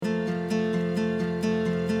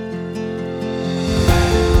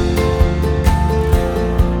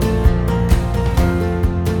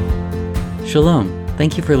Shalom!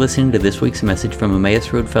 Thank you for listening to this week's message from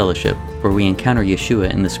Emmaus Road Fellowship, where we encounter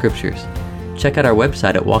Yeshua in the Scriptures. Check out our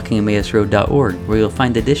website at walkingemmausroad.org, where you'll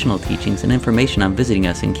find additional teachings and information on visiting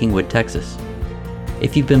us in Kingwood, Texas.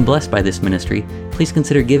 If you've been blessed by this ministry, please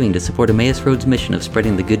consider giving to support Emmaus Road's mission of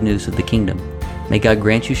spreading the good news of the kingdom. May God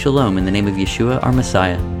grant you shalom in the name of Yeshua, our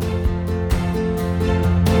Messiah.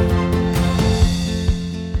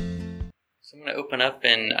 So I'm going to open up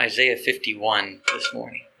in Isaiah 51 this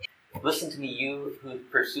morning. Listen to me, you who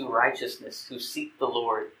pursue righteousness, who seek the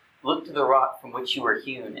Lord. Look to the rock from which you were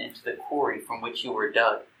hewn, and to the quarry from which you were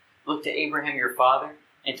dug. Look to Abraham your father,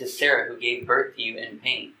 and to Sarah who gave birth to you in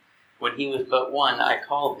pain. When he was but one, I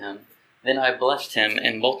called him. Then I blessed him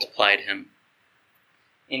and multiplied him.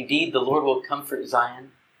 Indeed, the Lord will comfort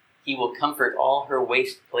Zion. He will comfort all her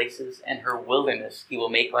waste places, and her wilderness he will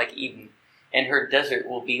make like Eden, and her desert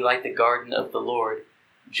will be like the garden of the Lord.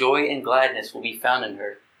 Joy and gladness will be found in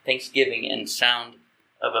her, thanksgiving and sound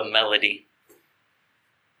of a melody.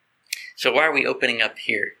 So why are we opening up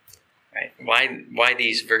here? Right? Why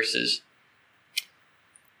these verses?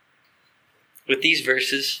 With these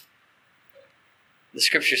verses, the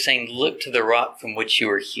scripture is saying, look to the rock from which you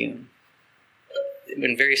were hewn.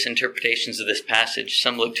 In various interpretations of this passage,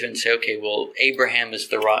 some look to it and say, okay, well, Abraham is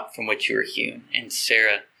the rock from which you were hewn, and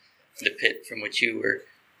Sarah, the pit from which you were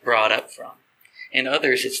brought up from. And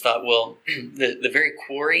others, it's thought, well, the very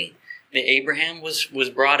quarry that Abraham was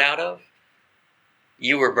brought out of,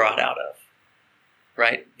 you were brought out of,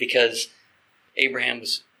 right? Because Abraham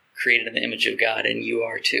was created in the image of God, and you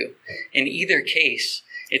are too. In either case,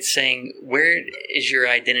 it's saying, where is your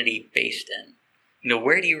identity based in? You know,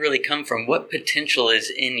 where do you really come from? What potential is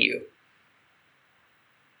in you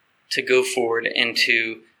to go forward and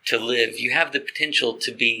to live? You have the potential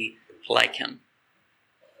to be like him,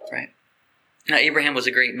 right? Now, Abraham was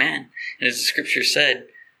a great man, and as the scripture said,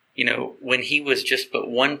 you know, when he was just but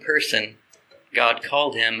one person, God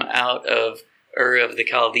called him out of Ur of the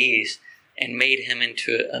Chaldees and made him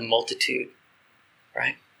into a multitude,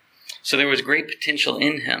 right? So there was great potential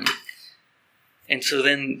in him. And so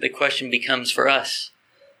then the question becomes for us,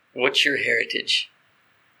 what's your heritage?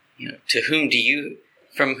 You know,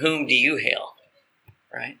 from whom do you hail,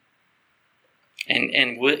 right?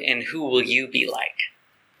 And who will you be like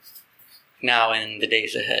now in the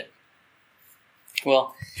days ahead?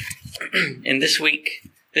 Well, in this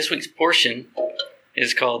week's portion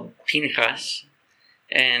is called Pinchas,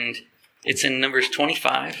 and it's in Numbers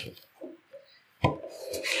 25. We're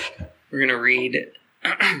going to read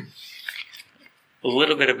a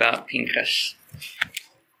little bit about Pinchas.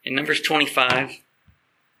 In Numbers 25,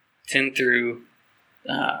 10 through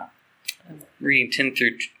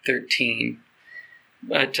 13.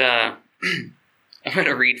 But I'm going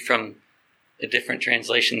to read from a different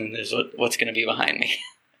translation than this, what's going to be behind me,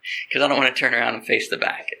 because I don't want to turn around and face the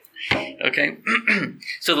back. Okay?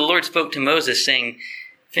 So the Lord spoke to Moses, saying,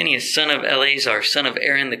 Phinehas, son of Eleazar, son of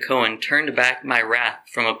Aaron the Cohen, turned back my wrath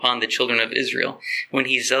from upon the children of Israel, when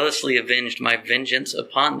he zealously avenged my vengeance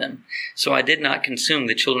upon them. So I did not consume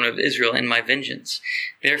the children of Israel in my vengeance.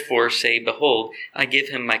 Therefore say, behold, I give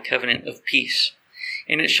him my covenant of peace.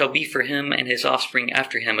 And it shall be for him and his offspring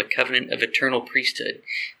after him a covenant of eternal priesthood,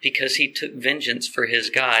 because he took vengeance for his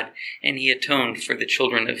God, and he atoned for the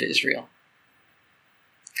children of Israel.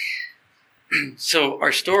 So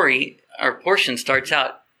our portion starts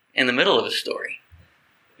out in the middle of a story.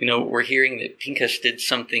 You know, we're hearing that Pinchas did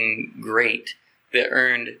something great that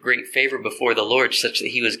earned great favor before the Lord, such that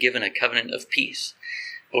he was given a covenant of peace.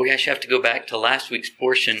 But we actually have to go back to last week's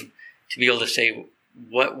portion to be able to say,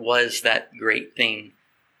 what was that great thing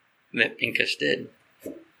that Pinchas did?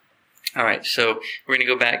 All right, so we're going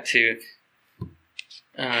to go back to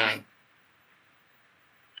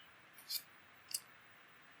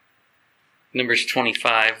Numbers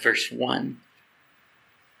 25, verse 1.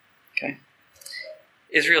 Okay.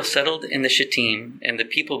 Israel settled in the Shittim, and the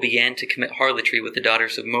people began to commit harlotry with the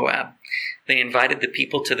daughters of Moab. They invited the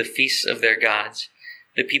people to the feasts of their gods.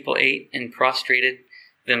 The people ate and prostrated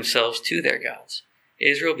themselves to their gods.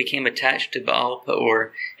 Israel became attached to Baal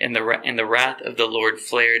Peor, and the wrath of the Lord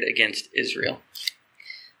flared against Israel.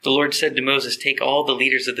 The Lord said to Moses, take all the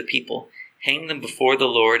leaders of the people, hang them before the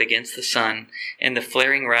Lord against the sun, and the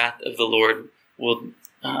flaring wrath of the Lord will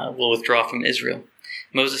withdraw from Israel.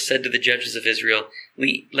 Moses said to the judges of Israel,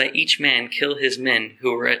 let each man kill his men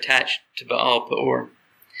who were attached to Baal Peor.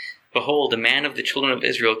 Behold, a man of the children of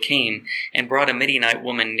Israel came and brought a Midianite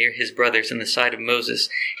woman near his brothers in the sight of Moses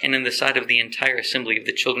and in the sight of the entire assembly of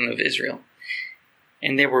the children of Israel.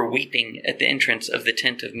 And they were weeping at the entrance of the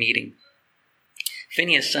tent of meeting.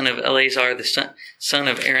 Phinehas, son of Eleazar, the son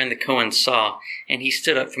of Aaron the Cohen, saw, and he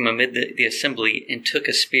stood up from amid the assembly and took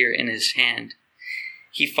a spear in his hand.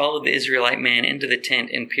 He followed the Israelite man into the tent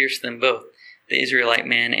and pierced them both, the Israelite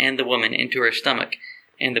man and the woman, into her stomach,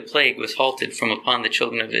 and the plague was halted from upon the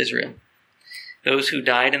children of Israel. Those who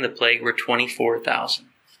died in the plague were 24,000.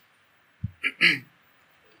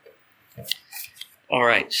 All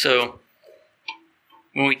right, so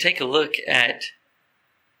when we take a look at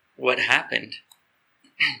what happened,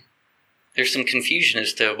 there's some confusion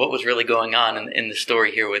as to what was really going on in the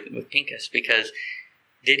story here with Pinchas, because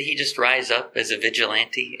did he just rise up as a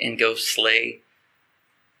vigilante and go slay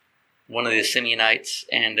one of the Simeonites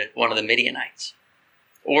and one of the Midianites?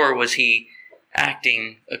 Or was he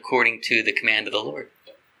acting according to the command of the Lord?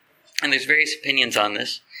 And there's various opinions on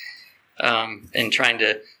this, and trying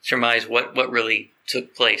to surmise what really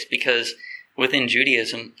took place, because within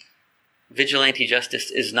Judaism, vigilante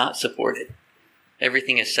justice is not supported.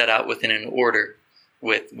 Everything is set out within an order,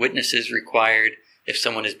 with witnesses required. If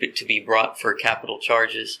someone is to be brought for capital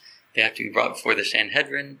charges, they have to be brought before the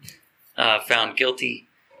Sanhedrin, found guilty,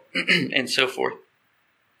 and so forth.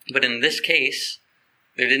 But in this case,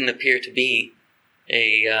 there didn't appear to be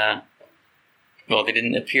there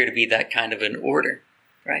didn't appear to be that kind of an order,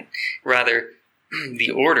 right? Rather,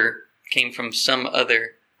 the order came from some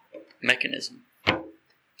other mechanism.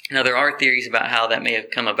 Now, there are theories about how that may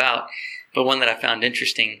have come about, but one that I found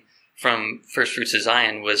interesting from First Fruits of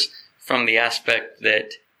Zion was from the aspect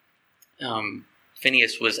that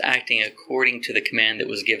Phinehas was acting according to the command that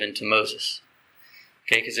was given to Moses.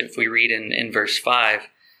 Okay, because if we read in verse 5,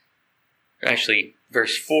 actually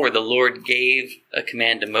verse 4, the Lord gave a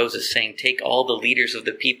command to Moses saying, take all the leaders of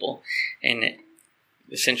the people and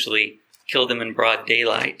essentially kill them in broad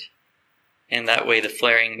daylight. And that way the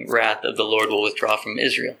flaring wrath of the Lord will withdraw from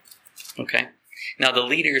Israel. Okay? Now the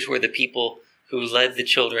leaders were the people who led the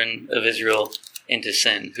children of Israel into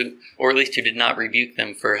sin, or at least who did not rebuke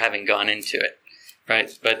them for having gone into it.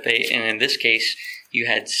 Right? And in this case, you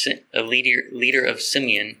had a leader of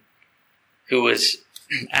Simeon who was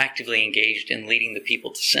actively engaged in leading the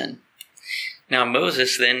people to sin. Now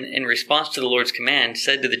Moses then, in response to the Lord's command,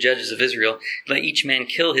 said to the judges of Israel, let each man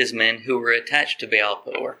kill his men who were attached to Baal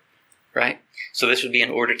Peor. Right? So this would be in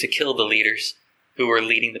order to kill the leaders who were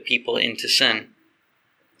leading the people into sin.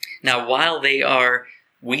 Now, while they are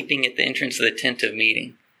weeping at the entrance of the tent of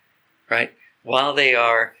meeting, right? While they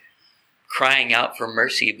are crying out for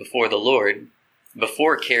mercy before the Lord,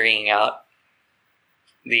 before carrying out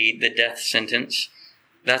the death sentence,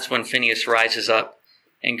 that's when Phinehas rises up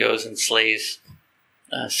and goes and slays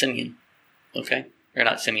Simeon. Okay? Or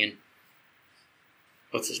not Simeon.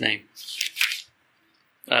 What's his name?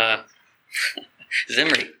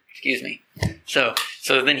 Zimri. Excuse me. So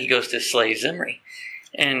then he goes to slay Zimri.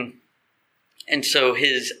 And so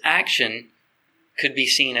his action could be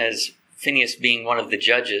seen as Phinehas being one of the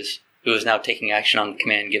judges who is now taking action on the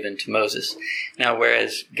command given to Moses. Now,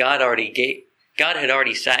 whereas God had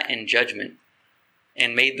already sat in judgment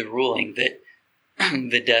and made the ruling that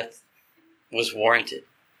the death was warranted,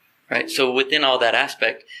 right? So within all that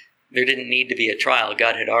aspect, there didn't need to be a trial.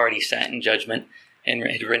 God had already sat in judgment and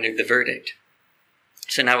had rendered the verdict.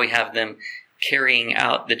 So now we have them carrying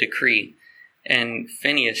out the decree, and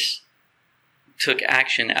Phinehas took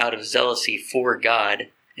action out of zealousy for God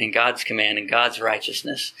and God's command and God's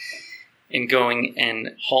righteousness in going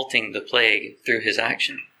and halting the plague through his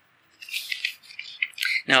action.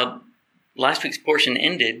 Now, last week's portion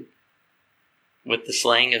ended with the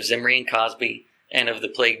slaying of Zimri and Cosby and of the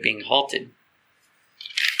plague being halted,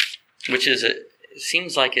 which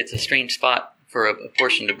seems like it's a strange spot for a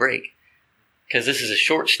portion to break, because this is a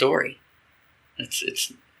short story.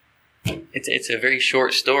 It's a very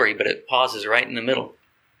short story, but it pauses right in the middle.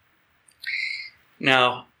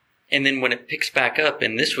 Now, and then when it picks back up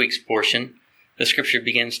in this week's portion, the scripture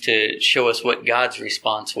begins to show us what God's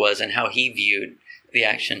response was and how he viewed the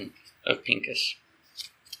action of Pinchas.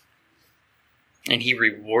 And he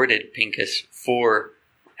rewarded Pinchas for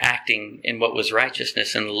acting in what was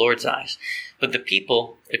righteousness in the Lord's eyes. But the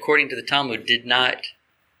people, according to the Talmud, they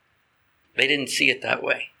didn't see it that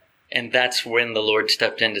way. And that's when the Lord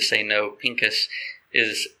stepped in to say, no, Pinchas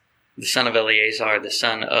is the son of Eleazar, the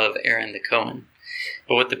son of Aaron the Cohen.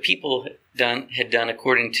 But what the people had done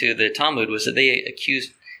according to the Talmud was that they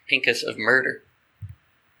accused Pinchas of murder.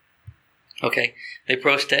 Okay, they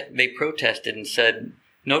protested and said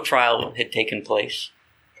no trial had taken place.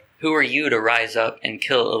 Who are you to rise up and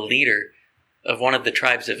kill a leader of one of the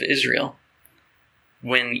tribes of Israel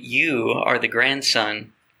when you are the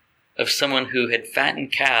grandson of someone who had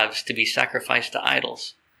fattened calves to be sacrificed to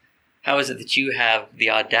idols? How is it that you have the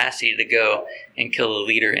audacity to go and kill a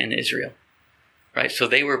leader in Israel? Right? So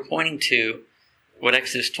they were pointing to what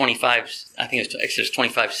Exodus 25, I think it was Exodus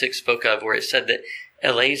 25:6 spoke of, where it said that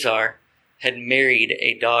Eleazar had married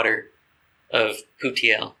a daughter of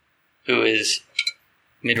Putiel, who is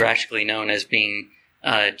midrashically known as being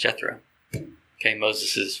Jethro, okay,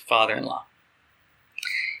 Moses' father-in-law.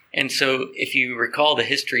 And so if you recall the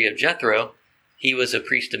history of Jethro, he was a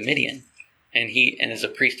priest of Midian, and as a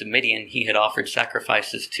priest of Midian, he had offered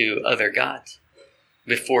sacrifices to other gods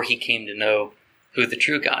before he came to know who the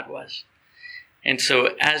true God was. And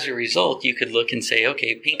so as a result, you could look and say,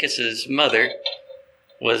 okay, Pinchas's mother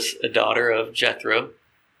was a daughter of Jethro,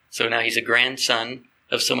 so now he's a grandson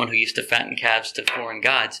of someone who used to fatten calves to foreign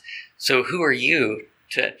gods. So who are you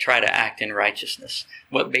to try to act in righteousness?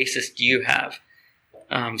 What basis do you have?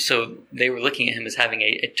 So they were looking at him as having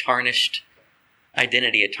a tarnished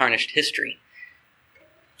identity, a tarnished history.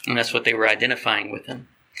 And that's what they were identifying with him.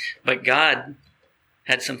 But God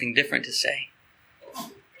had something different to say.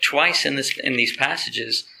 Twice in these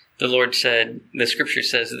passages, the Lord said, the scripture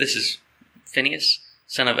says that this is Phinehas,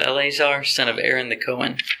 son of Eleazar, son of Aaron the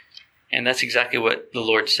Cohen. And that's exactly what the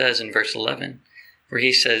Lord says in verse 11, where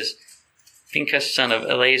he says, Phinehas, son of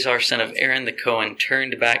Eleazar, son of Aaron the Cohen,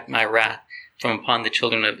 turned back my wrath from upon the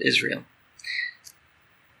children of Israel.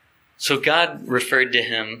 So God referred to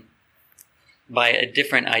him by a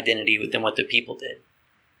different identity than what the people did.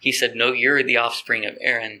 He said, no, you're the offspring of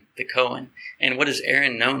Aaron the Cohen. And what is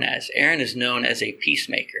Aaron known as? Aaron is known as a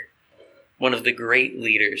peacemaker, one of the great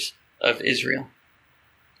leaders of Israel.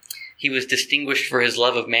 He was distinguished for his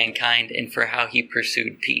love of mankind and for how he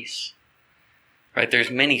pursued peace. Right? There's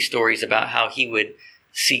many stories about how he would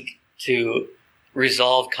seek to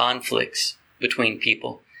resolve conflicts between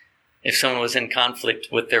people. If someone was in conflict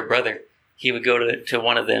with their brother, he would go to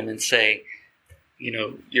one of them and say,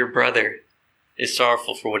 your brother is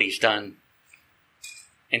sorrowful for what he's done.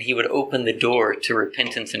 And he would open the door to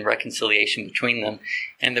repentance and reconciliation between them,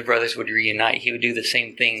 and the brothers would reunite. He would do the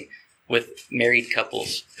same thing with married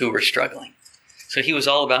couples who were struggling. So he was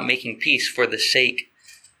all about making peace for the sake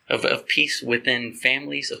of peace within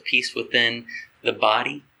families, of peace within the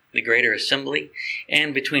body, the greater assembly,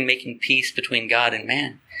 and between making peace between God and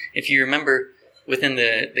man. If you remember within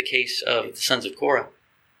the case of the sons of Korah,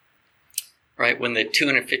 right, when the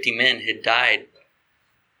 250 men had died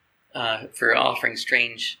for offering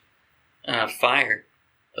strange fire,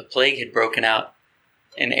 a plague had broken out,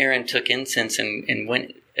 and Aaron took incense and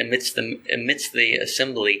went amidst the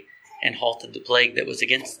assembly and halted the plague that was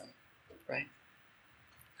against them, right?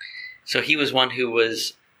 So he was one who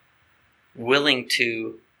was willing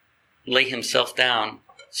to lay himself down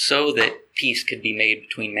so that peace could be made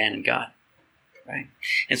between man and God, right?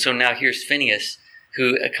 And so now here's Phinehas,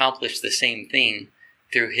 who accomplished the same thing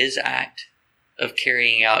through his act of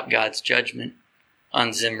carrying out God's judgment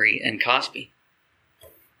on Zimri and Cosby.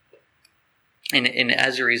 And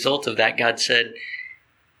as a result of that, God said,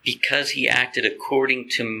 because he acted according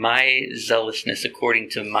to my zealousness, according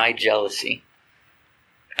to my jealousy,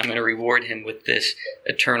 I'm going to reward him with this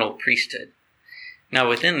eternal priesthood. Now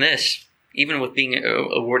within this, even with being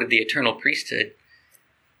awarded the eternal priesthood,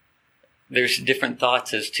 there's different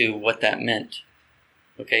thoughts as to what that meant.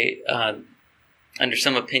 Okay, under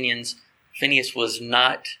some opinions, Phinehas was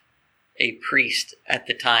not a priest at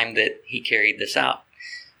the time that he carried this out,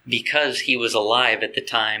 because he was alive at the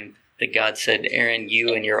time that God said, Aaron,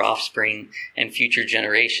 you and your offspring and future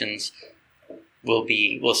generations will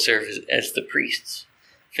serve as the priests.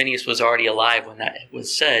 Phinehas was already alive when that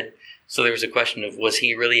was said, so there was a question of, was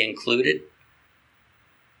he really included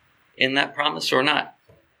in that promise or not?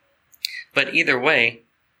 But either way,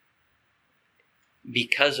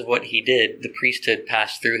 because of what he did, the priesthood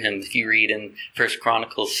passed through him. If you read in 1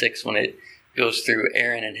 Chronicles 6, when it goes through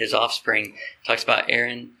Aaron and his offspring, it talks about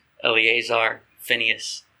Aaron, Eleazar,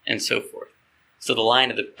 Phinehas, and so forth. So the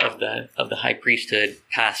line of the high priesthood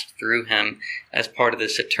passed through him as part of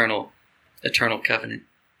this eternal covenant.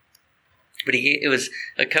 But it was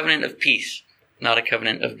a covenant of peace, not a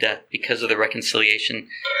covenant of death, because of the reconciliation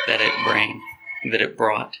that it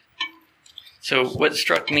brought. So what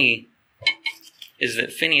struck me is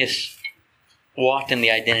that Phinehas walked in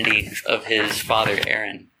the identity of his father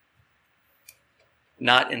Aaron,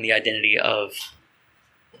 not in the identity of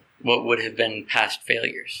what would have been past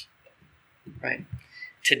failures, right?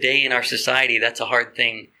 Today in our society, that's a hard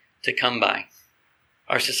thing to come by.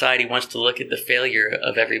 Our society wants to look at the failure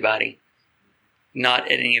of everybody,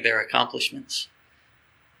 not at any of their accomplishments.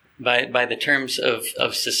 By the terms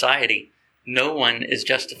of society, no one is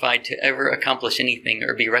justified to ever accomplish anything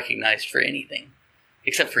or be recognized for anything,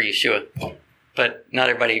 except for Yeshua, But not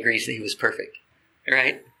everybody agrees that he was perfect,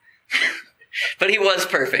 right? But he was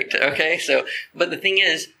perfect, okay? But the thing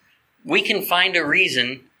is, we can find a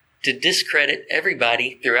reason to discredit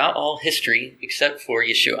everybody throughout all history except for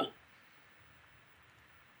Yeshua,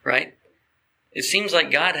 right? It seems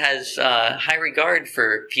like God has high regard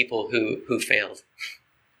for people who failed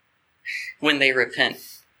when they repent,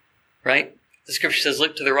 right? The scripture says,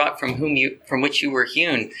 look to the rock from which you were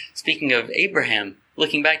hewn. Speaking of Abraham,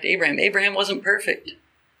 looking back to Abraham, Abraham wasn't perfect.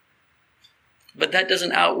 But that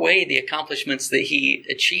doesn't outweigh the accomplishments that he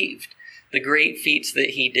achieved, the great feats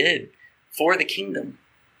that he did for the kingdom.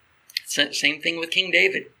 Same thing with King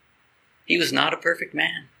David. He was not a perfect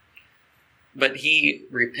man, but he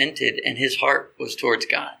repented and his heart was towards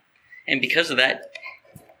God. And because of that,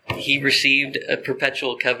 he received a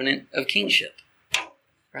perpetual covenant of kingship,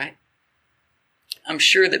 right? I'm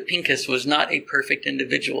sure that Pincus was not a perfect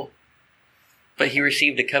individual, but he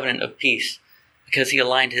received a covenant of peace because he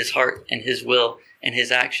aligned his heart and his will and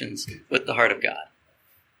his actions with the heart of God,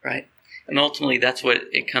 right? And ultimately, that's what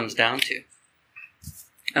it comes down to.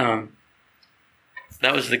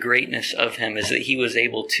 That was the greatness of him, is that he was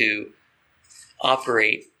able to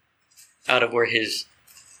operate out of where his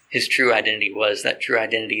true identity was, that true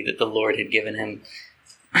identity that the Lord had given him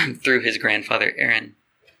through his grandfather Aaron.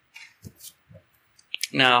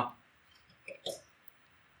 Now,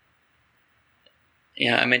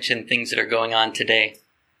 I mentioned things that are going on today.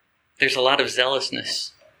 There's a lot of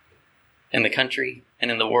zealousness in the country and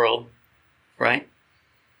in the world, right?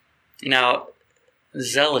 Now,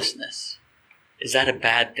 zealousness, is that a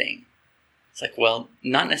bad thing? It's like, well,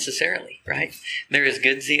 not necessarily, right? There is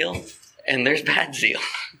good zeal and there's bad zeal.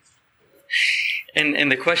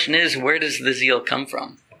 And the question is, where does the zeal come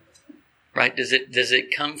from? Right? Does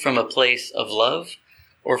it come from a place of love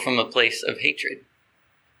or from a place of hatred?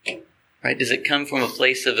 Right? Does it come from a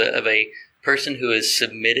place of a person who is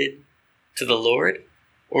submitted to the Lord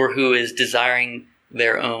or who is desiring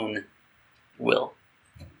their own will?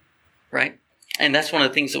 Right? And that's one of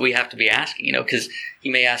the things that we have to be asking, because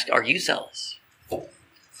you may ask, are you zealous?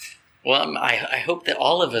 Well, I hope that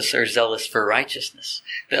all of us are zealous for righteousness,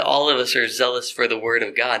 that all of us are zealous for the word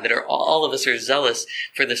of God, that all of us are zealous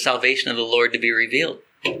for the salvation of the Lord to be revealed,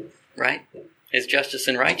 right? His justice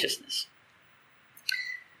and righteousness.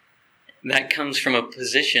 That comes from a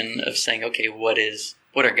position of saying, okay, what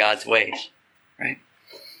are God's ways, right?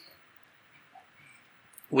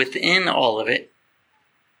 Within all of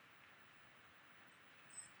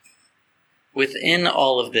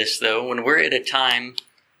this, though, when we're at a time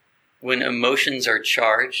when emotions are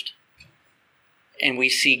charged and we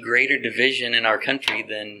see greater division in our country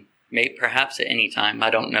than perhaps at any time, I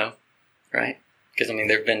don't know, right? Because,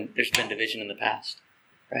 there's been division in the past,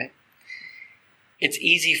 right? It's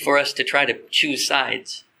easy for us to try to choose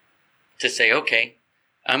sides, to say, okay,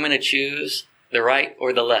 I'm going to choose the right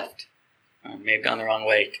or the left. I may have gone the wrong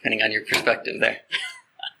way, depending on your perspective there.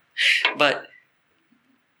 But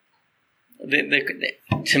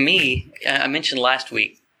to me, I mentioned last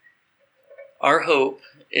week, our hope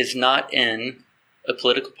is not in a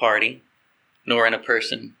political party, nor in a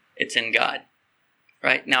person. It's in God,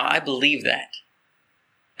 right? Now, I believe that.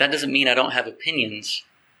 That doesn't mean I don't have opinions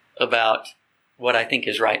about what I think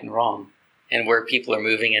is right and wrong and where people are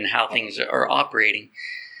moving and how things are operating.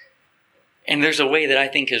 And there's a way that I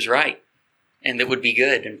think is right and that would be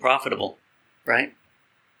good and profitable, right?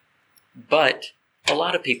 But a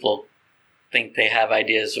lot of people think they have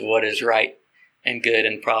ideas of what is right and good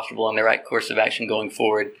and profitable and the right course of action going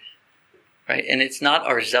forward, right? And it's not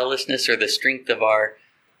our zealousness or the strength of our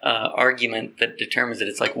argument that determines it.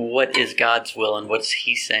 It's like, what is God's will and what's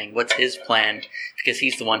He saying? What's His plan? Because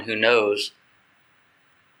He's the one who knows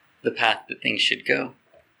the path that things should go.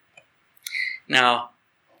 Now,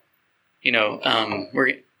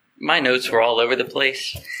 my notes were all over the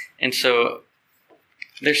place, and so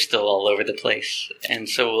they're still all over the place, and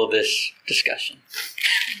so will this discussion.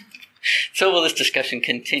 So will this discussion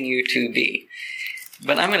continue to be.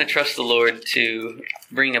 But I'm going to trust the Lord to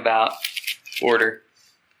bring about order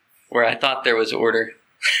where I thought there was order.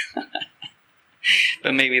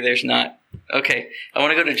 But maybe there's not. Okay, I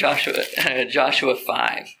want to go to Joshua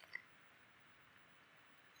 5.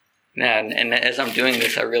 Now, and as I'm doing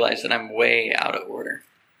this, I realize that I'm way out of order.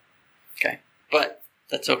 Okay, but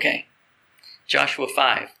that's okay. Joshua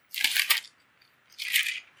 5,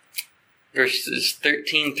 verses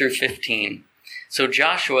 13 through 15. So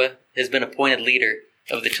Joshua has been appointed leader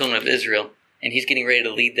of the children of Israel, and he's getting ready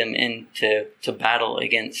to lead them into battle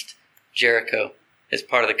against Jericho as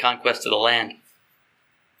part of the conquest of the land.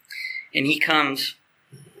 And he comes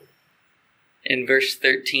in verse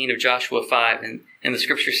 13 of Joshua 5. And the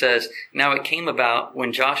scripture says, "Now it came about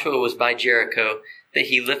when Joshua was by Jericho that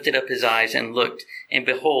he lifted up his eyes and looked, and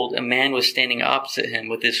behold, a man was standing opposite him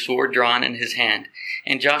with his sword drawn in his hand.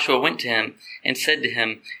 And Joshua went to him and said to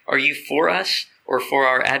him, 'Are you for us or for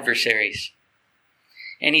our adversaries?'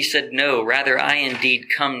 And he said, 'No, rather I indeed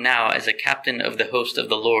come now as a captain of the host of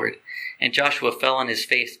the Lord.' And Joshua fell on his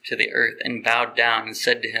face to the earth and bowed down and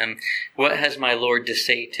said to him, 'What has my Lord to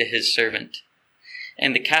say to his servant?'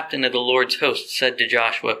 And the captain of the Lord's host said to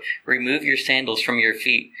Joshua, 'Remove your sandals from your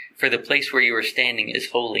feet, for the place where you are standing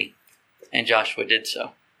is holy.' And Joshua did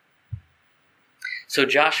so." So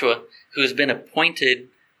Joshua, who has been appointed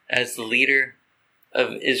as the leader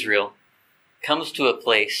of Israel, comes to a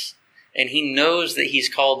place, and he knows that he's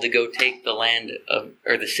called to go take the land of,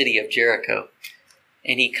 or the city of Jericho.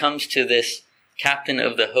 And he comes to this captain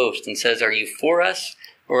of the host and says, "Are you for us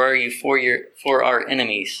or are you for our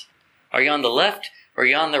enemies? Are you on the left or are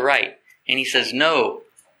you on the right?" And he says, "No,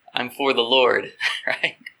 I'm for the Lord."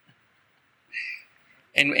 Right?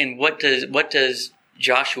 And what does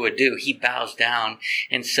Joshua do? He bows down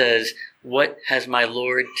and says, "What has my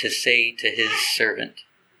Lord to say to his servant?"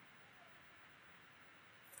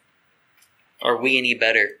 Are we any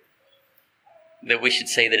better that we should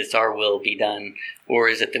say that it's our will be done? Or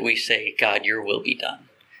is it that we say, "God, your will be done.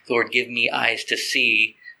 Lord, give me eyes to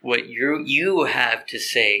see what you have to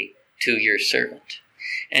say to your servant"?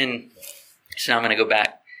 And so now I'm going to go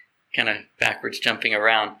back, kind of backwards, jumping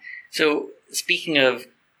around. So speaking of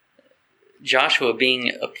Joshua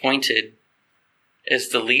being appointed as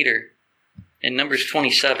the leader, in Numbers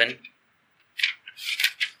 27,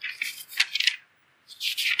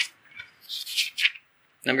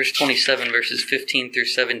 Numbers 27, verses 15 through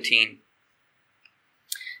 17.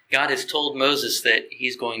 God has told Moses that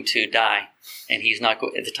he's going to die, and he's not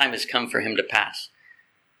the time has come for him to pass.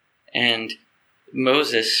 And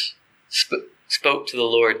Moses spoke to the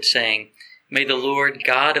Lord, saying, "May the Lord,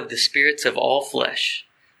 God of the spirits of all flesh,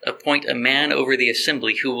 appoint a man over the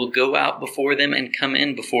assembly who will go out before them and come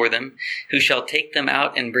in before them, who shall take them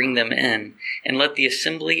out and bring them in. And let the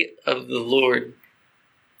assembly of the Lord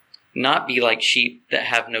not be like sheep that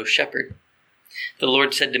have no shepherd." The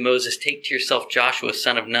Lord said to Moses, "Take to yourself Joshua,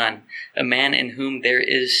 son of Nun, a man in whom there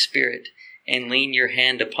is spirit, and lean your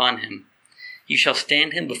hand upon him. You shall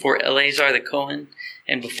stand him before Eleazar the Cohen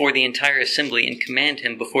and before the entire assembly, and command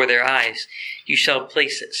him before their eyes. You shall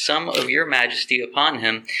place some of your majesty upon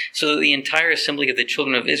him, so that the entire assembly of the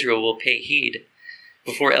children of Israel will pay heed.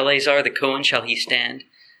 Before Eleazar the Cohen shall he stand,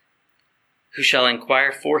 who shall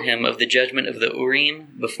inquire for him of the judgment of the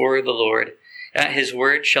Urim before the Lord. At his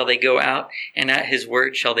word shall they go out, and at his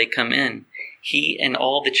word shall they come in, he and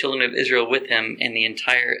all the children of Israel with him, and the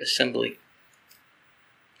entire assembly."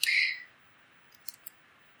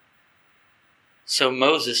 So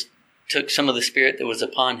Moses took some of the spirit that was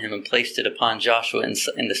upon him and placed it upon Joshua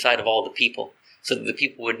in the sight of all the people, so that the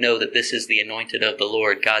people would know that this is the anointed of the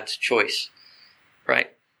Lord, God's choice.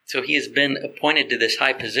 Right? So he has been appointed to this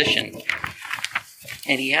high position,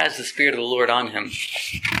 and he has the Spirit of the Lord on him.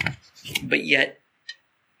 But yet,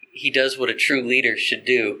 he does what a true leader should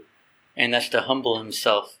do, and that's to humble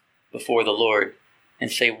himself before the Lord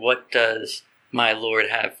and say, "What does my Lord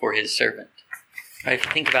have for his servant?" Right?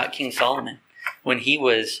 Think about King Solomon. When he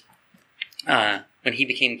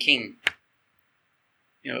became king,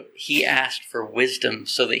 he asked for wisdom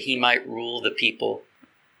so that he might rule the people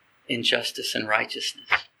in justice and righteousness.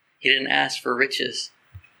 He didn't ask for riches.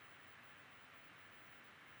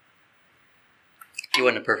 He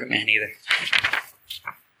wasn't a perfect man either.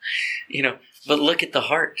 But look at the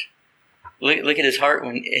heart. Look at his heart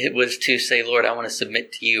when it was to say, "Lord, I want to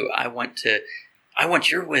submit to you. I want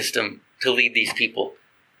your wisdom to lead these people."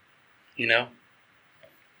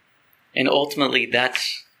 And ultimately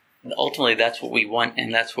that's what we want,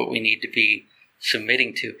 and that's what we need to be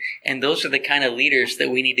submitting to. And those are the kind of leaders that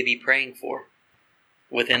we need to be praying for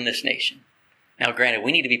within this nation. Now, granted,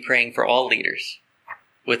 we need to be praying for all leaders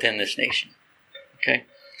within this nation. Okay?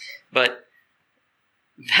 But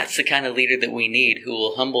that's the kind of leader that we need, who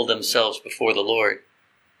will humble themselves before the Lord.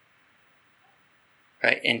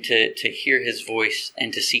 Right? And to hear his voice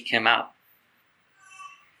and to seek him out.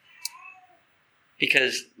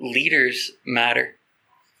 Because leaders matter.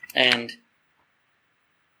 And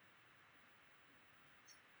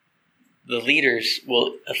the leaders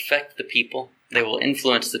will affect the people. They will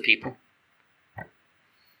influence the people.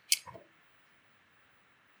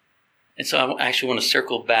 And so I actually want to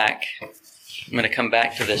circle back. I'm going to come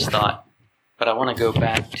back to this thought. But I want to go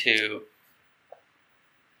back to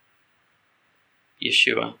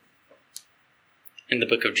Yeshua in the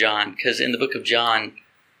book of John. Because in the book of John,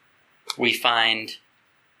 we find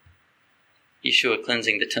Yeshua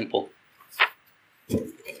cleansing the temple.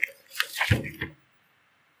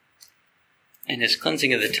 And his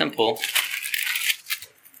cleansing of the temple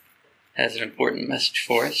has an important message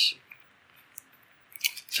for us.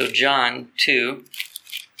 So John 2,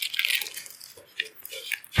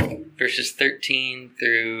 verses 13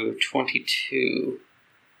 through 22.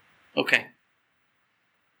 Okay.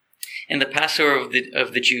 And the Passover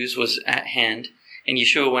of the Jews was at hand, and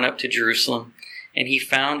Yeshua went up to Jerusalem. And he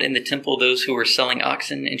found in the temple those who were selling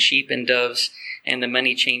oxen and sheep and doves, and the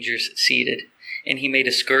money changers seated. And he made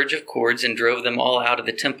a scourge of cords and drove them all out of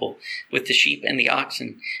the temple with the sheep and the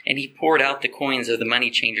oxen. And he poured out the coins of the money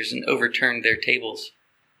changers and overturned their tables.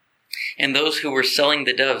 And those who were selling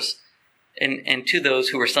the doves, and to those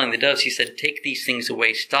who were selling the doves, he said, "Take these things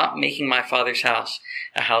away. Stop making my Father's house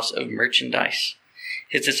a house of merchandise."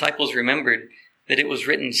 His disciples remembered that it was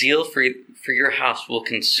written, "Zeal for your house will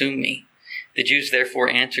consume me." The Jews therefore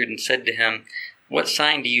answered and said to him, "What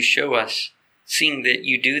sign do you show us, seeing that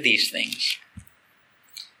you do these things?"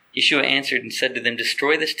 Yeshua answered and said to them,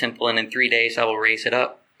 "Destroy this temple, and in 3 days I will raise it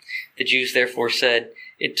up." The Jews therefore said,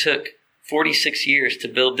 "It took 46 years to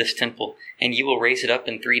build this temple, and you will raise it up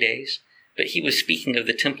in 3 days?" But he was speaking of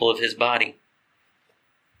the temple of his body.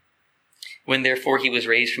 When therefore he was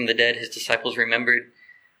raised from the dead, his disciples remembered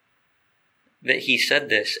that he said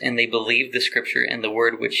this, and they believed the scripture and the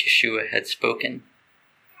word which Yeshua had spoken.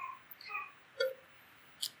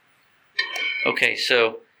 Okay,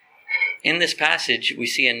 so in this passage, we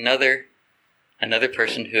see another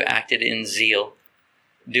person who acted in zeal,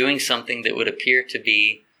 doing something that would appear to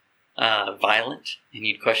be violent, and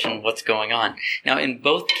you'd question what's going on. Now, in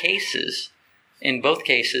both cases,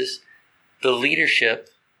 the leadership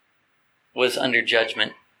was under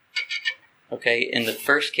judgment. Okay, in the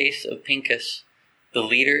first case of Pinchas, the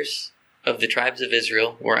leaders of the tribes of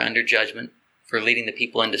Israel were under judgment for leading the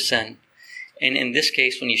people into sin. And in this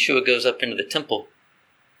case, when Yeshua goes up into the temple,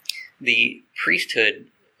 the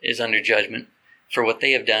priesthood is under judgment for what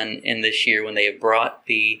they have done in this year when they have brought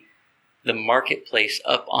the marketplace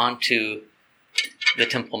up onto the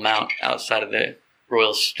Temple Mount outside of the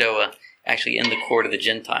royal stoa, actually in the court of the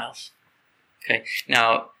Gentiles. Okay,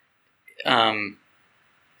 now,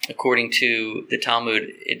 according to the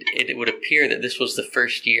Talmud, it would appear that this was the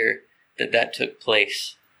first year that took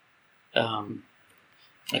place.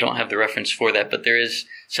 I don't have the reference for that, but there is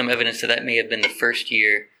some evidence that may have been the first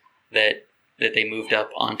year that they moved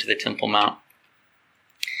up onto the Temple Mount.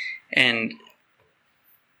 And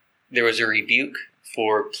there was a rebuke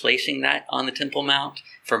for placing that on the Temple Mount,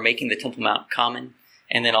 for making the Temple Mount common,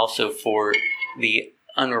 and then also for the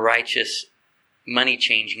unrighteous money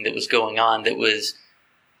changing that was going on. That was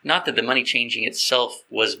not that the money changing itself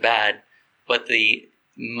was bad, but the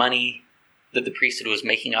money that the priesthood was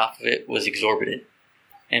making off of it was exorbitant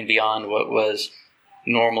and beyond what was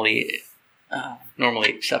normally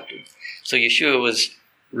accepted. So Yeshua was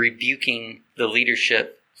rebuking the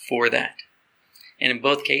leadership for that. And in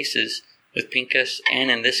both cases, with Pinchas and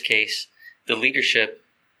in this case, the leadership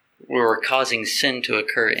were causing sin to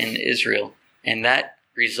occur in Israel. And that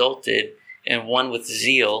resulted in one with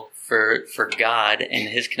zeal for God and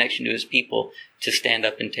his connection to his people to stand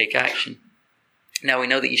up and take action. Now we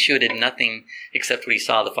know that Yeshua did nothing except what he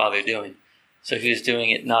saw the Father doing. So he was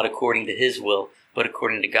doing it not according to his will, but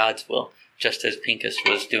according to God's will, just as Pinchas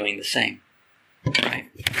was doing the same. Right?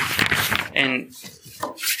 And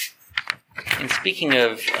speaking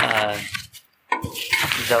of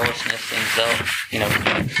zealousness and zeal,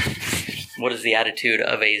 what is the attitude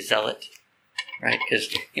of a zealot? Right?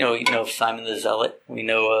 Because, you know of Simon the Zealot. We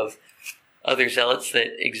know of other zealots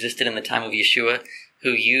that existed in the time of Yeshua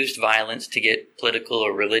who used violence to get political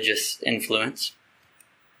or religious influence.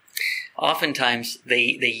 Oftentimes,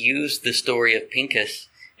 they used the story of Pinchas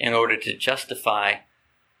in order to justify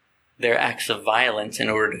their acts of violence in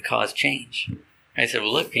order to cause change. I said,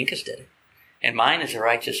 well, look, Pinchas did it. And mine is a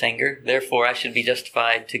righteous anger. Therefore, I should be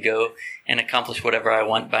justified to go and accomplish whatever I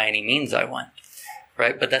want by any means I want.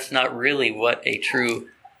 Right? But that's not really what a true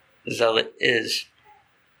zealot is.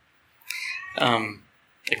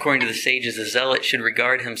 According to the sages, a zealot should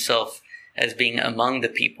regard himself as being among the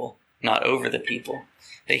people, not over the people.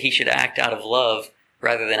 That he should act out of love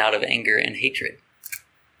rather than out of anger and hatred.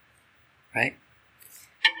 Right?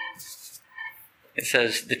 It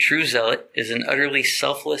says, the true zealot is an utterly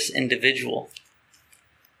selfless individual,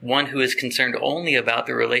 one who is concerned only about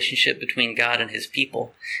the relationship between God and his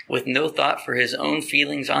people, with no thought for his own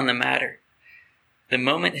feelings on the matter. The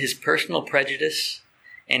moment his personal prejudice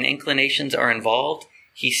and inclinations are involved,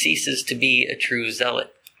 he ceases to be a true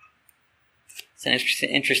zealot. It's an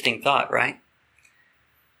interesting thought, right?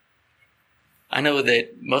 I know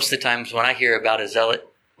that most of the times when I hear about a zealot,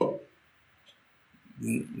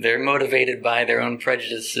 they're motivated by their own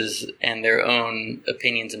prejudices and their own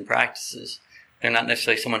opinions and practices. They're not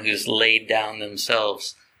necessarily someone who's laid down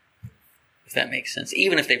themselves, if that makes sense.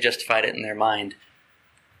 Even if they've justified it in their mind,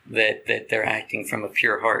 that they're acting from a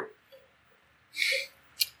pure heart.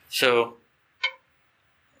 So,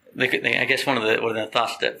 I guess one of the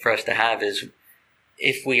thoughts that for us to have is,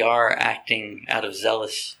 if we are acting out of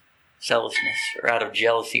zealousness or out of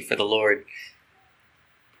jealousy for the Lord,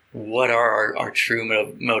 what are our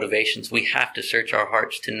true motivations? We have to search our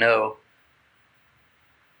hearts to know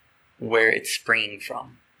where it's springing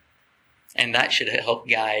from. And that should help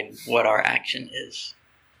guide what our action is,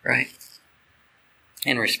 right?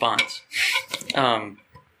 In response.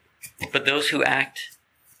 But those who act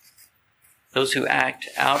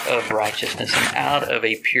out of righteousness and out of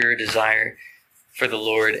a pure desire for the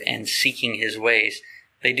Lord and seeking his ways,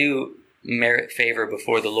 they do merit favor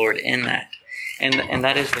before the Lord in that. And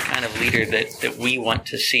that is the kind of leader that we want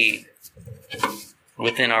to see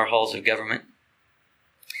within our halls of government.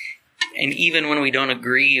 And even when we don't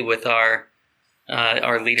agree with our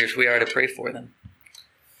leaders, we are to pray for them.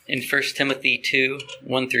 In 1 Timothy 2,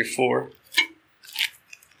 1 through 4,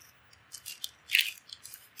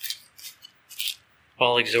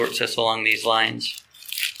 Paul exhorts us along these lines.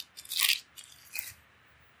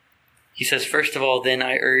 He says, "First of all, then,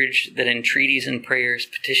 I urge that entreaties and prayers,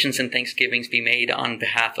 petitions and thanksgivings be made on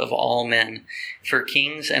behalf of all men, for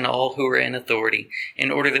kings and all who are in authority,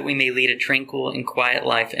 in order that we may lead a tranquil and quiet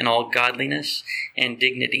life in all godliness and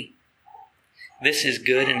dignity. This is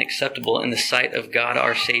good and acceptable in the sight of God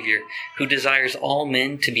our Savior, who desires all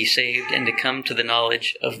men to be saved and to come to the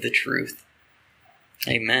knowledge of the truth."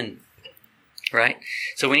 Amen. Right?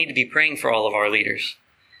 So we need to be praying for all of our leaders.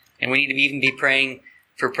 And we need to even be praying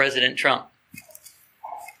for President Trump.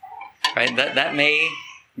 Right? That may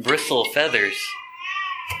bristle feathers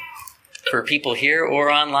for people here or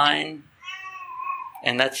online.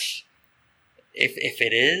 And that's, if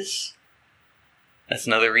it is, that's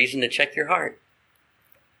another reason to check your heart.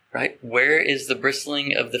 Right? Where is the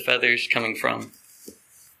bristling of the feathers coming from?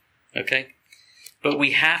 Okay? But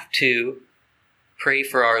we have to pray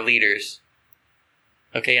for our leaders.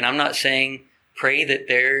 Okay? And I'm not saying pray that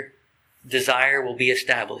their desire will be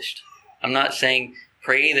established. I'm not saying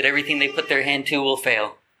pray that everything they put their hand to will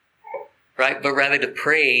fail. Right? But rather to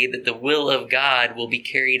pray that the will of God will be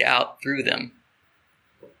carried out through them.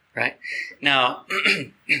 Right? Now,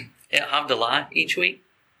 at Havdalah each week,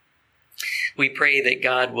 we pray that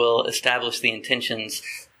God will establish the intentions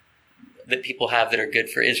that people have that are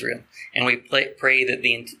good for Israel. And we pray that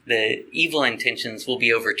the evil intentions will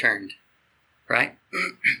be overturned. Right?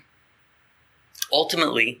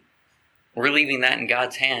 Ultimately, we're leaving that in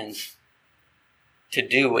God's hands to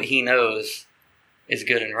do what he knows is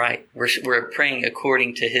good and right. We're praying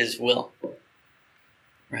according to his will.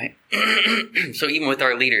 Right? So even with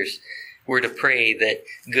our leaders, we're to pray that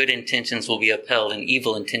good intentions will be upheld and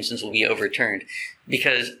evil intentions will be overturned.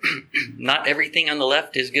 Because not everything on the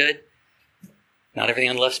left is good. Not everything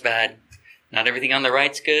on the left's bad. Not everything on the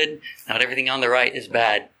right's good. Not everything on the right is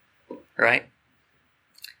bad. Right?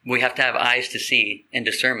 We have to have eyes to see and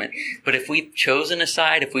discernment. But if we've chosen a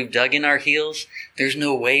side, if we've dug in our heels, there's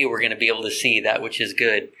no way we're going to be able to see that which is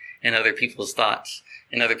good in other people's thoughts,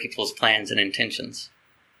 in other people's plans and intentions.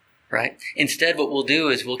 Right? Instead, what we'll do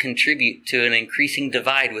is we'll contribute to an increasing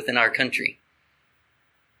divide within our country.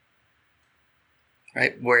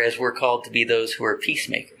 Right? Whereas we're called to be those who are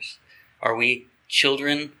peacemakers. Are we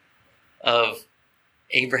children of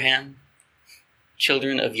Abraham?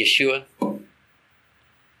 Children of Yeshua?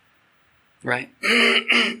 Right?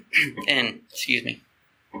 And,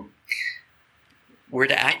 we're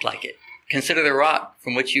to act like it. Consider the rock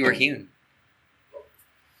from which you were hewn.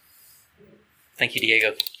 Thank you,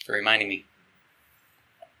 Diego, for reminding me.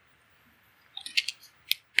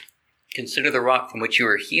 Consider the rock from which you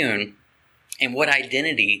were hewn and what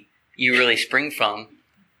identity you really spring from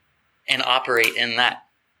and operate in that.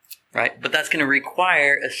 Right? But that's going to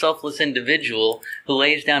require a selfless individual who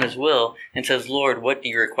lays down his will and says, Lord, what do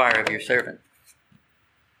you require of your servant?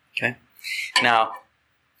 Okay? Now,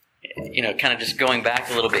 kind of just going back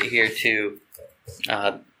a little bit here to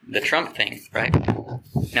the Trump thing, right?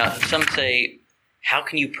 Now, some say, how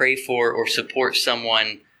can you pray for or support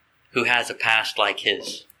someone who has a past like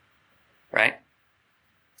his? Right?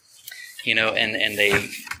 And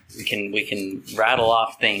we can rattle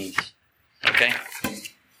off things. Okay?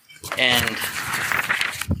 And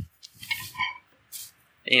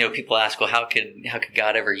people ask, well, how could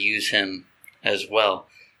God ever use him as well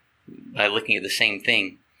by looking at the same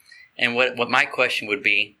thing? And what my question would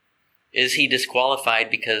be is he disqualified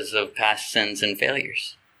because of past sins and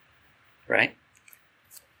failures? Right?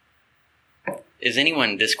 Is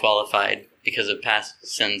anyone disqualified because of past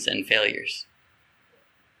sins and failures?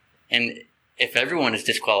 And if everyone is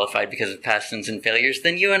disqualified because of past sins and failures,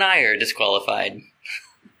 then you and I are disqualified.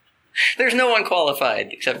 There's no one qualified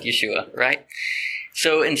except Yeshua, right?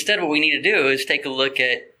 So instead what we need to do is take a look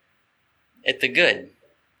at the good,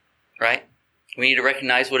 right? We need to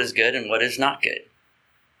recognize what is good and what is not good,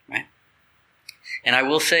 right? And I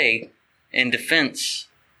will say, in defense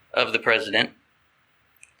of the president,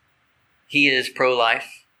 he is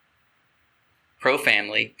pro-life,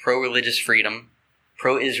 pro-family, pro-religious freedom,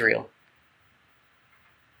 pro-Israel.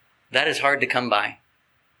 That is hard to come by.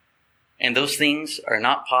 And those things are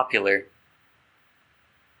not popular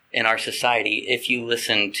in our society if you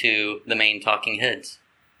listen to the main talking heads.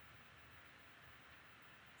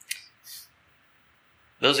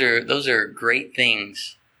 Those are great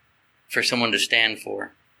things for someone to stand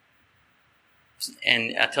for.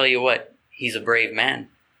 And I tell you what, he's a brave man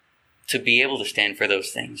to be able to stand for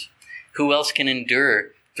those things. Who else can endure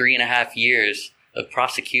 3.5 years of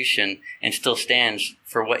prosecution and still stands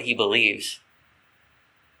for what he believes?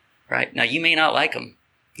 Right? Now, you may not like him.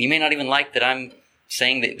 You may not even like that I'm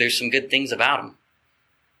saying that there's some good things about him.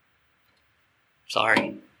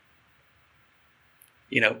 Sorry.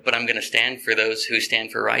 But I'm going to stand for those who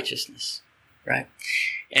stand for righteousness. Right?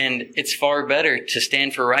 And it's far better to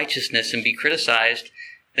stand for righteousness and be criticized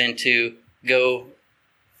than to go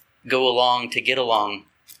along to get along.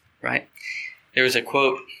 Right? There was a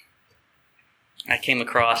quote I came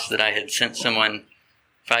across that I had sent someone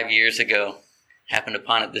 5 years ago. Happened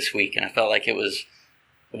upon it this week, and I felt like it was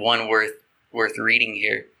one worth reading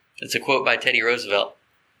here. It's a quote by Teddy Roosevelt.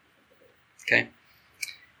 Okay?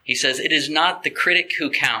 He says, "It is not the critic who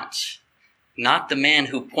counts, not the man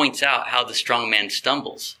who points out how the strong man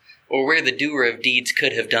stumbles, or where the doer of deeds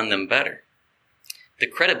could have done them better. The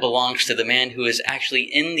credit belongs to the man who is actually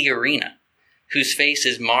in the arena, whose face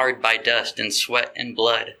is marred by dust and sweat and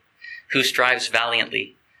blood, who strives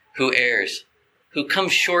valiantly, who errs, who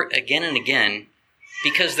comes short again and again,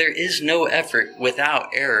 because there is no effort without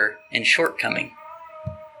error and shortcoming.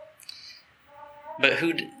 But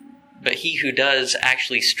he who does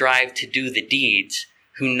actually strive to do the deeds,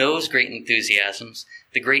 who knows great enthusiasms,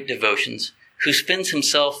 the great devotions, who spends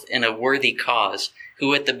himself in a worthy cause,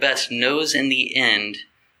 who at the best knows in the end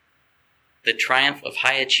the triumph of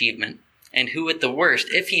high achievement, and who at the worst,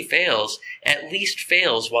 if he fails, at least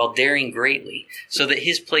fails while daring greatly, so that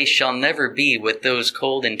his place shall never be with those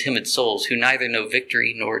cold and timid souls who neither know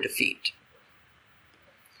victory nor defeat."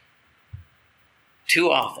 Too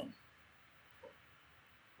often,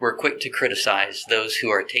 we're quick to criticize those who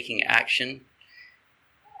are taking action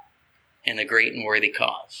in a great and worthy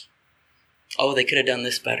cause. Oh, they could have done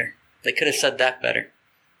this better. They could have said that better.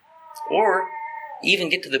 Or even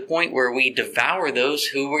get to the point where we devour those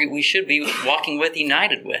who we should be walking with,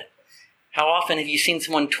 united with. How often have you seen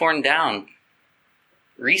someone torn down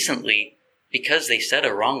recently because they said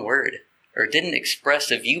a wrong word or didn't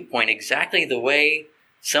express a viewpoint exactly the way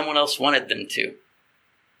someone else wanted them to?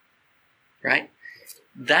 Right?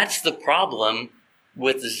 That's the problem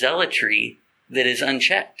with zealotry that is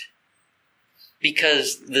unchecked.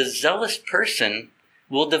 Because the zealous person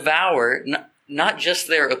will devour not just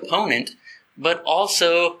their opponent, but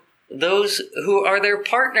also those who are their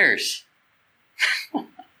partners.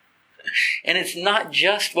 And it's not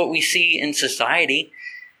just what we see in society.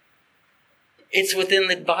 It's within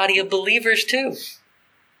the body of believers too.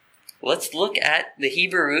 Let's look at the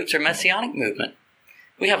Hebrew roots or Messianic movement.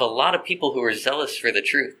 We have a lot of people who are zealous for the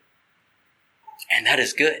truth. And that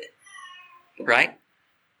is good. Right?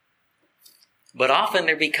 But often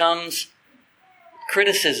there becomes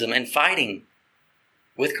criticism and fighting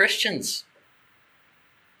with Christians.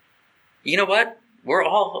 You know what? We're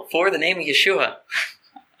all for the name of Yeshua.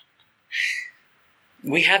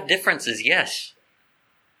 We have differences, yes.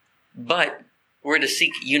 But we're to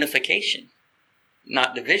seek unification,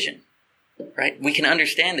 not division. Right? We can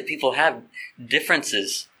understand that people have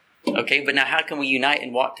differences. Okay, but now how can we unite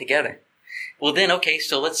and walk together? Well then, okay,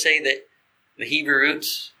 so let's say that the Hebrew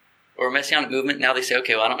roots or Messianic movement, now they say,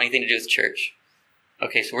 okay, well, I don't want anything to do with church.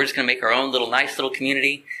 Okay, so we're just going to make our own nice little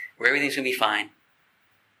community where everything's going to be fine.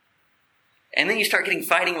 And then you start getting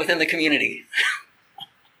fighting within the community.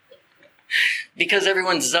 Because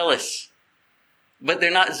everyone's zealous. But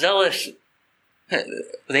they're not zealous.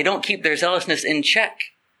 They don't keep their zealousness in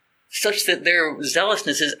check, such that their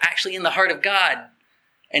zealousness is actually in the heart of God.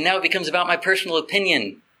 And now it becomes about my personal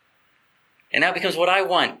opinion. And now it becomes what I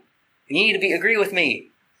want. And you need to agree with me.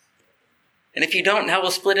 And if you don't, now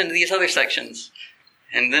we'll split into these other sections.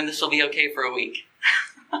 and then this will be okay for a week.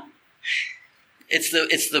 It's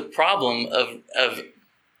the problem of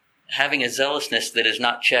having a zealousness that is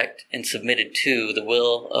not checked and submitted to the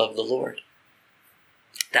will of the Lord.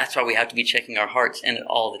 That's why we have to be checking our hearts in it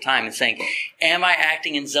all the time and saying, am I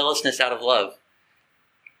acting in zealousness out of love?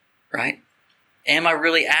 Right? Am I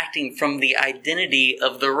really acting from the identity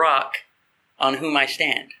of the rock on whom I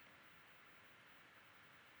stand?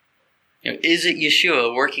 Is it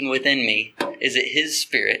Yeshua working within me? Is it His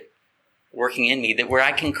Spirit working in me that where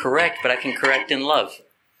I can correct, but I can correct in love,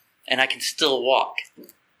 and I can still walk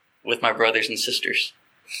with my brothers and sisters?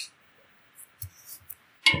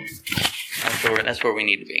 That's where we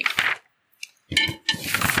need to be.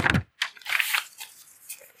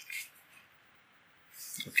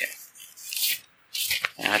 Okay.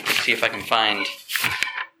 And I have to see if I can find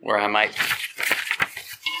where I might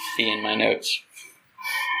be in my notes.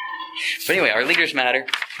 But anyway, our leaders matter.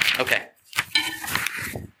 Okay.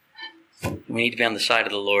 We need to be on the side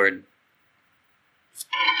of the Lord.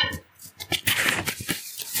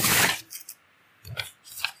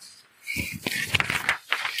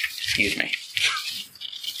 Excuse me.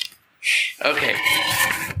 Okay.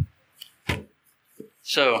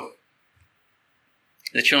 So,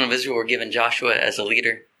 the children of Israel were given Joshua as a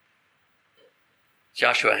leader.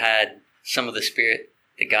 Joshua had some of the spirit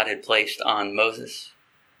that God had placed on Moses,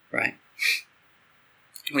 right?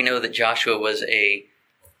 We know that Joshua was a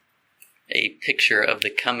picture of the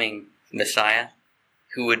coming Messiah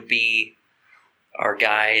who would be our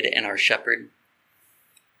guide and our shepherd.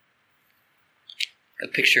 A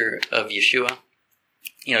picture of Yeshua.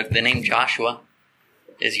 The name Joshua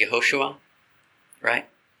is Yehoshua, right?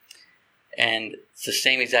 And it's the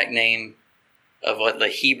same exact name of what the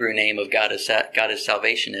Hebrew name of God is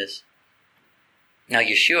salvation is. Now,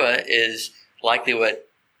 Yeshua is likely what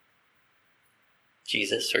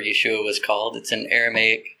Jesus or Yeshua was called. It's an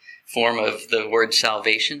Aramaic form of the word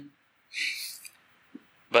salvation.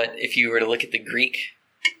 But if you were to look at the Greek,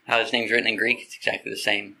 how his name's written in Greek, it's exactly the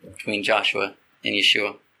same between Joshua and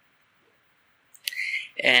Yeshua.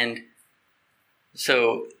 And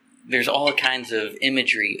so there's all kinds of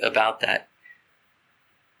imagery about that.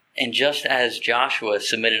 And just as Joshua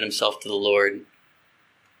submitted himself to the Lord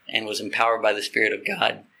and was empowered by the Spirit of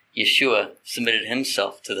God, Yeshua submitted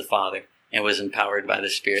himself to the Father and was empowered by the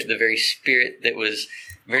Spirit. The very Spirit that was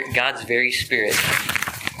God's very Spirit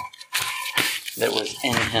that was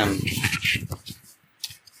in him.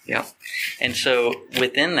 Yep. And so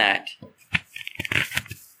within that,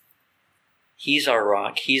 He's our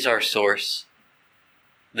rock. He's our source.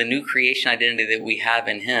 The new creation identity that we have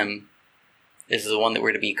in Him is the one that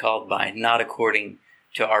we're to be called by, not according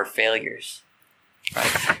to our failures.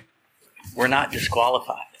 Right? We're not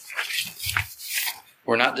disqualified.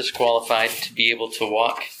 We're not disqualified to be able to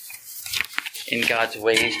walk in God's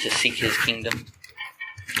ways, to seek His kingdom,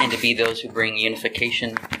 and to be those who bring unification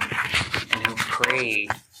and who pray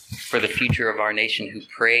for the future of our nation, who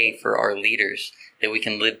pray for our leaders, that we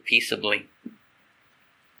can live peaceably.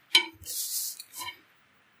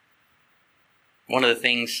 One of the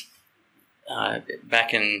things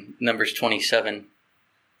back in Numbers 27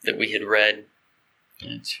 that we had read,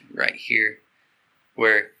 it's right here,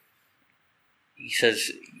 where he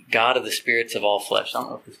says, God of the spirits of all flesh. I don't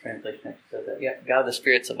know if this translation actually says that. Yeah, God of the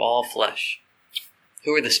spirits of all flesh.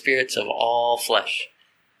 Who are the spirits of all flesh?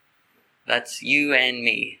 That's you and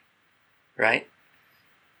me, right?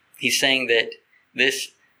 He's saying that this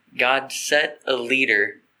God set a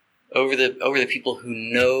leader over the people who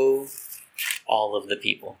know all of the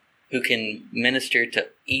people, who can minister to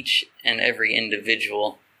each and every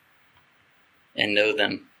individual and know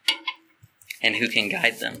them, and who can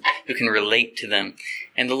guide them, who can relate to them.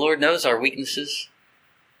 And the Lord knows our weaknesses.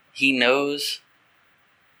 He knows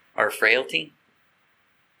our frailty.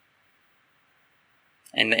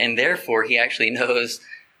 And therefore, He actually knows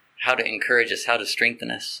how to encourage us, how to strengthen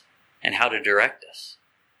us, and how to direct us.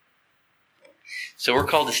 So we're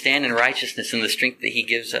called to stand in righteousness in the strength that He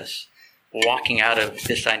gives us, walking out of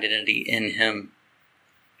this identity in Him.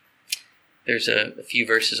 There's a few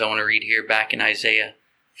verses I want to read here back in Isaiah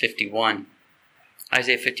 51.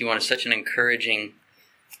 Isaiah 51 is such an encouraging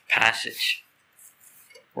passage.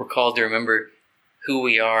 We're called to remember who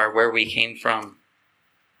we are, where we came from.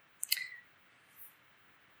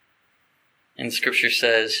 And the scripture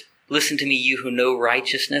says, "Listen to me, you who know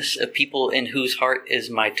righteousness, a people in whose heart is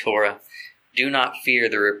my Torah. Do not fear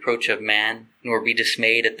the reproach of man, nor be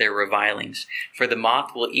dismayed at their revilings. For the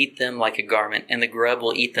moth will eat them like a garment, and the grub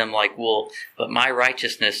will eat them like wool. But my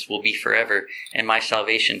righteousness will be forever, and my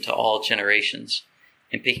salvation to all generations."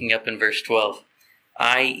 And picking up in verse 12,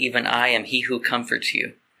 "I, even I, am He who comforts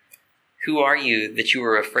you, Who are you that you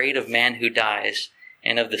are afraid of man who dies,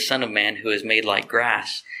 and of the Son of Man who is made like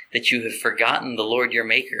grass, that you have forgotten the Lord your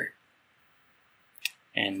Maker?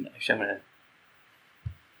 And actually,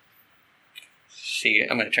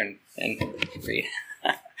 I'm going to turn and read.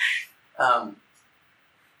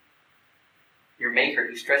 Your Maker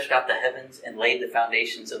who stretched out the heavens and laid the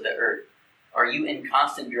foundations of the earth. Are you in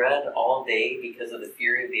constant dread all day because of the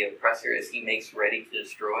fury of the oppressor as he makes ready to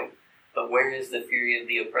destroy? But where is the fury of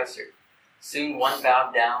the oppressor? Soon one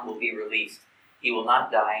bowed down will be released. He will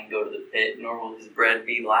not die and go to the pit, nor will his bread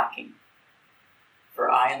be lacking. For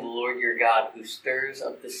I am the Lord your God, who stirs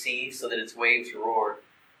up the sea so that its waves roar.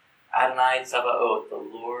 Adonai Tsabaoth, the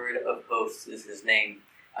Lord of hosts, is his name.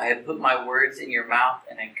 I have put my words in your mouth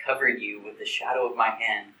and I covered you with the shadow of my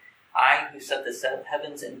hand. I who set the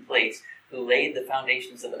heavens in place, who laid the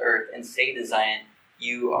foundations of the earth, and say to Zion,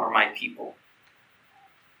 you are my people.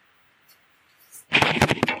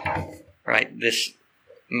 Right, this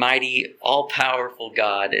mighty, all-powerful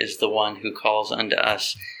God is the one who calls unto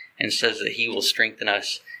us and says that he will strengthen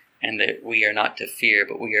us and that we are not to fear,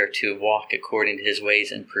 but we are to walk according to his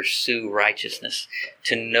ways and pursue righteousness,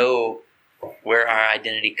 to know where our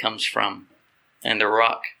identity comes from and the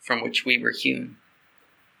rock from which we were hewn.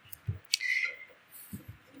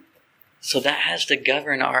 So that has to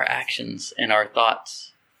govern our actions and our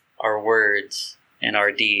thoughts, our words and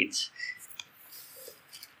our deeds.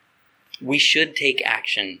 We should take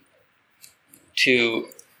action to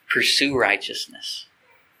pursue righteousness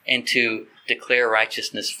and to declare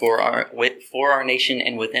righteousness for our nation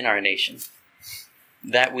and within our nation,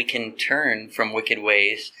 that we can turn from wicked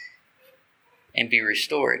ways and be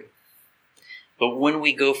restored. But when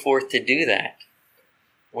we go forth to do that,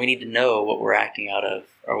 we need to know what we're acting out of.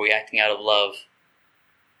 Are we acting out of love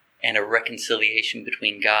and a reconciliation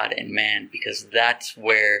between God and man? Because that's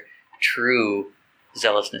where true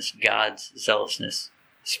zealousness, God's zealousness,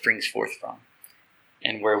 springs forth from,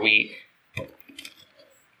 and where we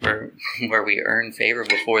earn favor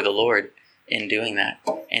before the Lord in doing that,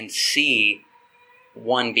 and see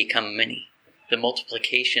one become many, the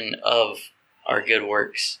multiplication of our good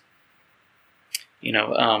works. We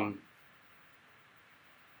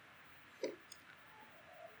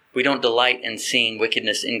don't delight in seeing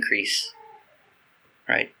wickedness increase,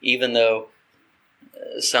 right? Even though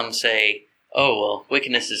some say, oh, well,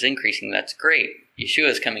 wickedness is increasing, that's great, Yeshua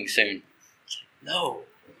is coming soon. It's like, no.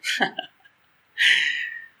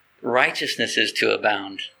 Righteousness is to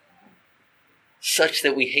abound, such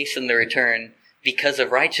that we hasten the return because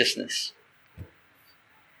of righteousness,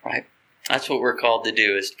 right? That's what we're called to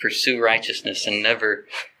do, is to pursue righteousness and never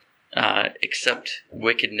accept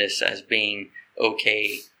wickedness as being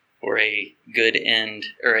okay or a good end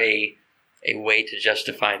or a way to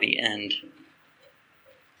justify the end.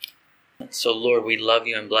 So, Lord, we love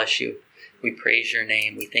you and bless you. We praise your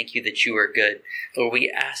name. We thank you that you are good. Lord,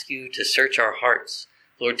 we ask you to search our hearts,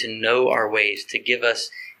 Lord, to know our ways, to give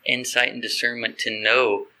us insight and discernment to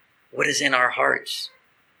know what is in our hearts.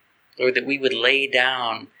 Lord, that we would lay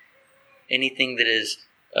down anything that is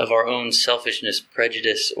of our own selfishness,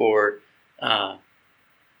 prejudice, or our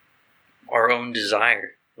own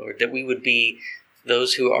desire. Lord, that we would be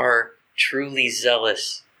those who are truly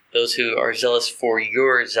zealous, those who are zealous for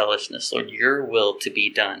your zealousness, Lord, your will to be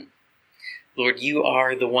done. Lord, you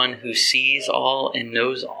are the one who sees all and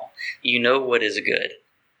knows all. You know what is good.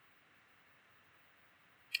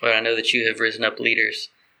 Lord, I know that you have risen up leaders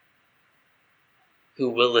who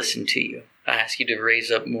will listen to you. I ask you to raise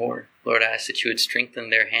up more. Lord, I ask that you would strengthen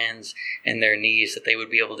their hands and their knees, that they would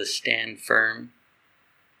be able to stand firm.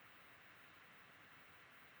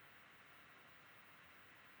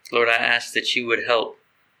 Lord, I ask that you would help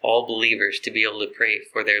all believers to be able to pray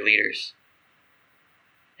for their leaders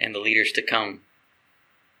and the leaders to come,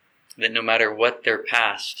 that no matter what their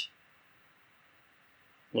past,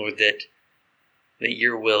 Lord, that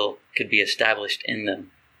your will could be established in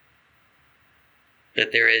them,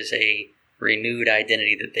 that there is a renewed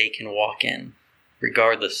identity that they can walk in,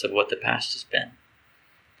 regardless of what the past has been.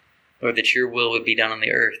 Lord, that your will would be done on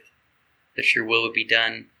the earth, that your will would be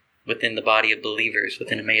done within the body of believers,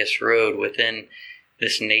 within Emmaus Road, within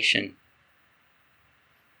this nation.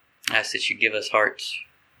 I ask that you give us hearts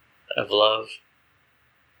of love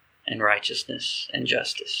and righteousness and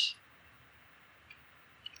justice.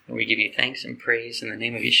 And we give you thanks and praise in the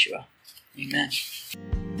name of Yeshua. Amen.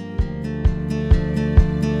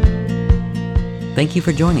 Thank you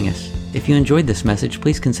for joining us. If you enjoyed this message,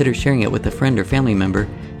 please consider sharing it with a friend or family member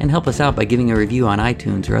and help us out by giving a review on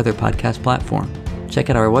iTunes or other podcast platform. Check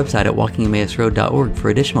out our website at walkingemmausroad.org for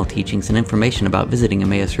additional teachings and information about visiting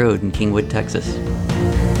Emmaus Road in Kingwood, Texas.